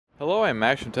Hello, I'm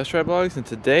Max from Test Drive Blogs, and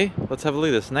today let's have a look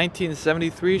at this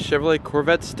 1973 Chevrolet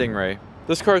Corvette Stingray.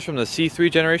 This car is from the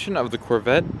C3 generation of the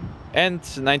Corvette, and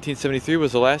 1973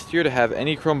 was the last year to have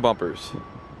any chrome bumpers.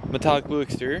 Metallic blue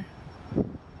exterior,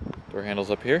 door handles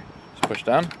up here, just push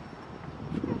down,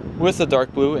 with a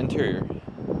dark blue interior,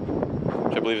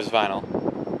 which I believe is vinyl.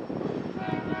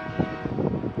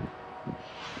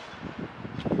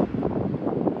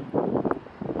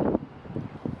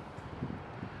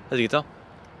 As you can tell,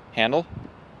 handle,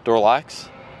 door locks,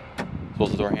 as well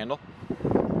as the door handle.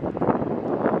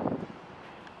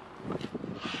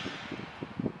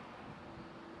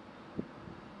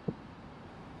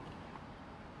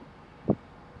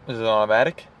 This is an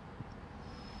automatic.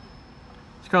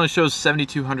 This currently shows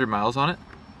 7,200 miles on it.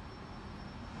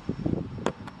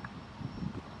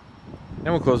 And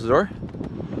we'll close the door.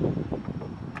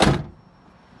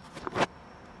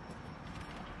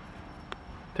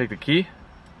 Take the key.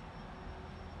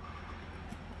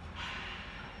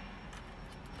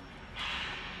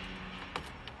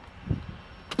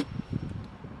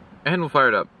 And we'll fire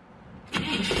it up.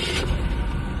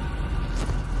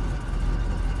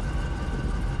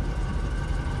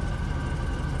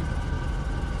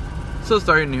 So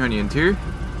starting here on the interior,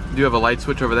 you do have a light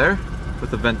switch over there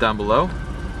with a vent down below,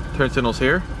 turn signals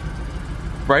here,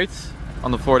 brights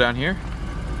on the floor down here,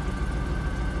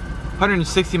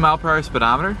 160 mile/hour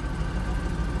speedometer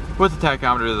with the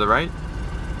tachometer to the right,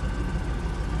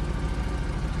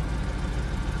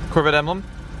 Corvette emblem,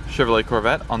 Chevrolet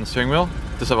Corvette on the steering wheel.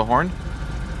 Does have a horn,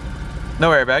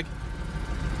 no airbag,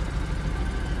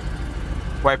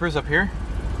 wipers up here,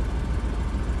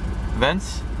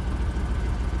 vents,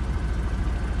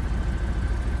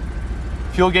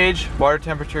 fuel gauge, water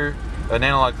temperature, an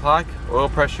analog clock, oil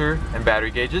pressure, and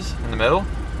battery gauges in the middle,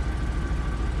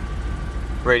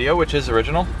 radio, which is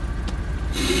original,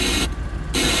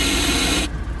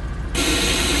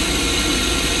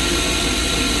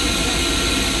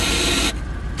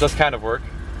 does kind of work.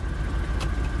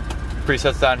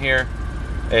 Presets down here,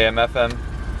 AM, FM,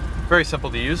 very simple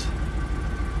to use.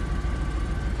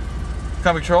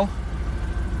 Climate control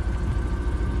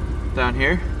down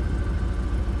here.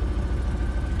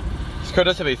 This car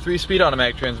does have a 3-speed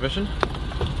automatic transmission.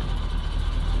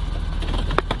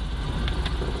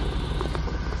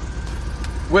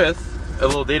 With a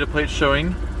little data plate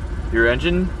showing your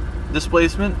engine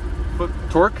displacement,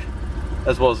 torque,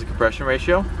 as well as the compression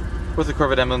ratio, with the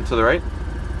Corvette emblem to the right.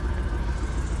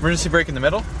 Emergency brake in the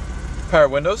middle, power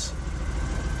windows,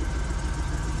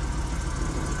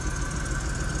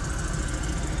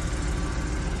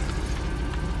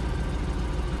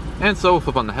 and so we'll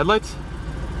flip on the headlights,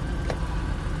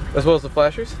 as well as the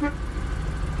flashers,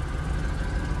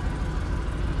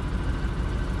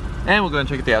 and we'll go and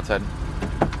check out the outside.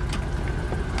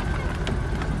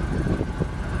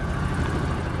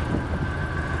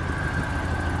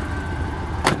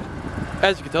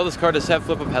 As you can tell, this car does have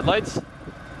flip-up headlights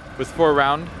with 4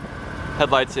 round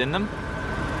headlights in them.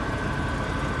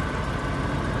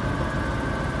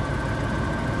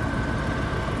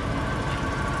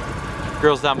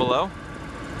 Grills down below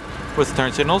with the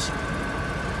turn signals.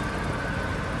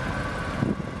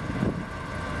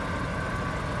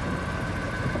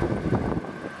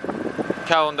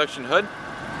 Cowl induction hood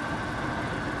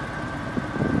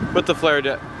with the flared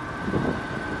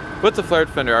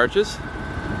fender arches.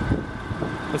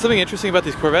 And something interesting about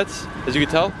these Corvettes, as you can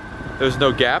tell, there's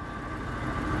no gap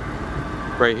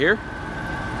right here.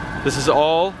 This is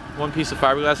all one piece of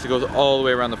fiberglass that goes all the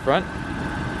way around the front.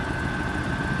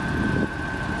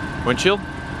 Windshield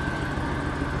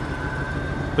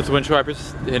with the windshield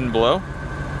wipers hidden below.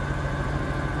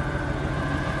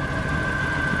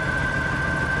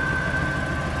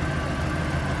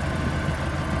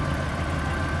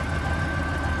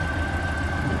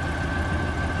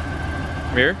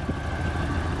 Mirror.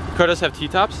 The car does have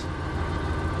T-tops,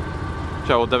 which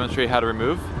I will demonstrate how to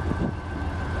remove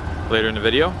later in the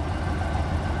video.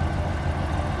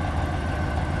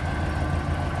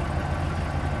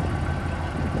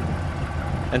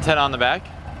 Antenna on the back.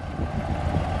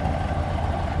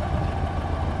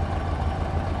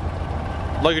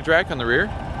 Luggage rack on the rear,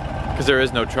 because there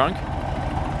is no trunk.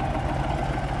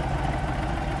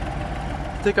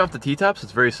 To take off the T-tops,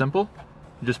 it's very simple.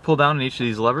 You just pull down on each of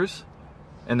these levers,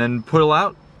 and then pull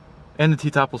out, and the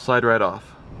T-top will slide right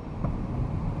off.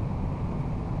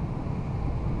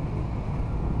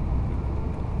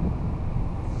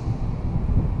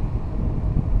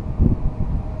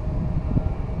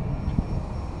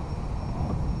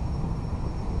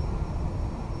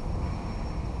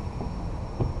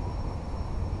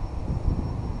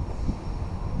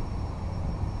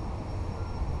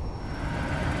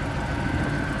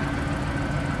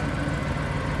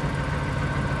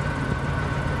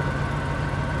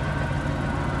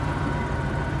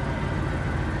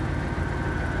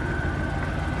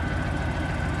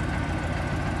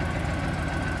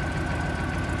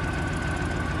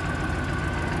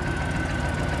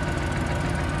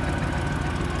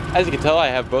 As you can tell, I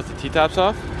have both the T-tops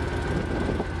off.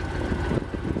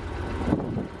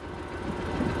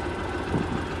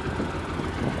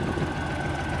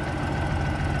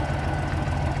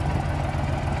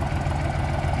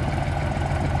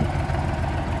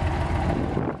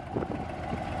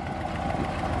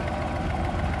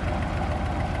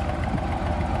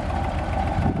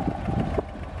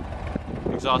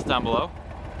 Exhaust down below.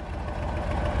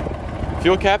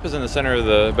 Fuel cap is in the center of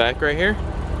the back right here.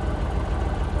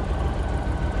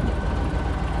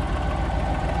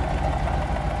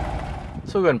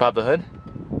 So we'll go ahead and pop the hood.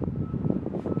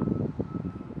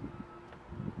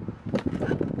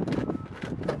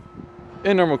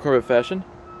 In normal Corvette fashion,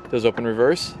 does open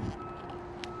reverse.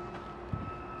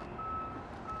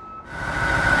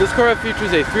 This Corvette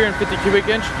features a 350 cubic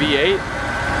inch V8.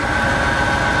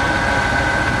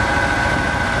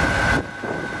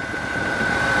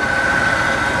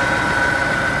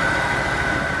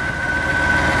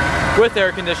 With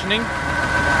air conditioning.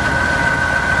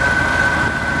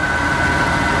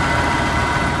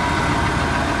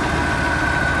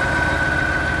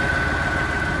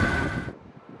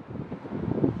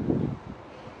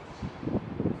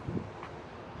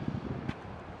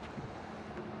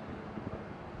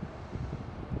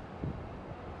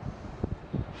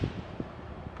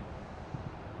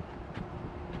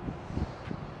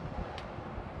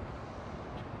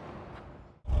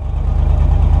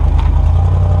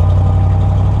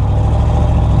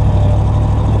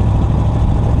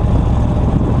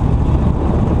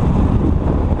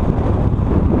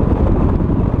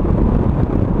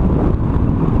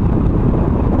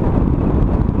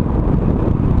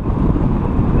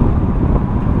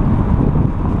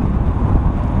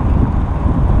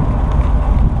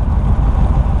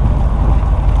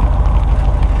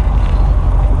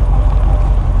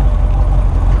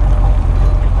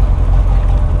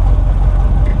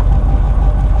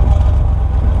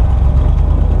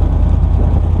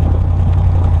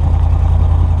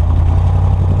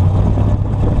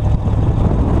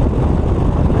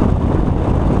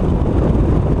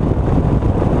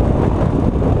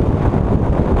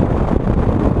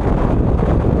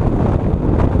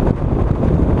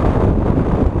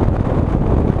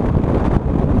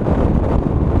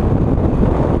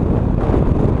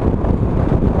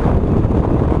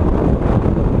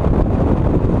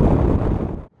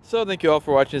 So thank you all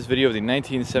for watching this video of the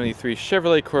 1973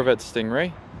 Chevrolet Corvette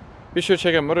Stingray. Be sure to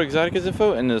check out MotoeXotica's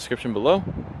info in the description below.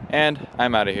 And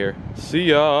I'm out of here. See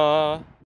ya!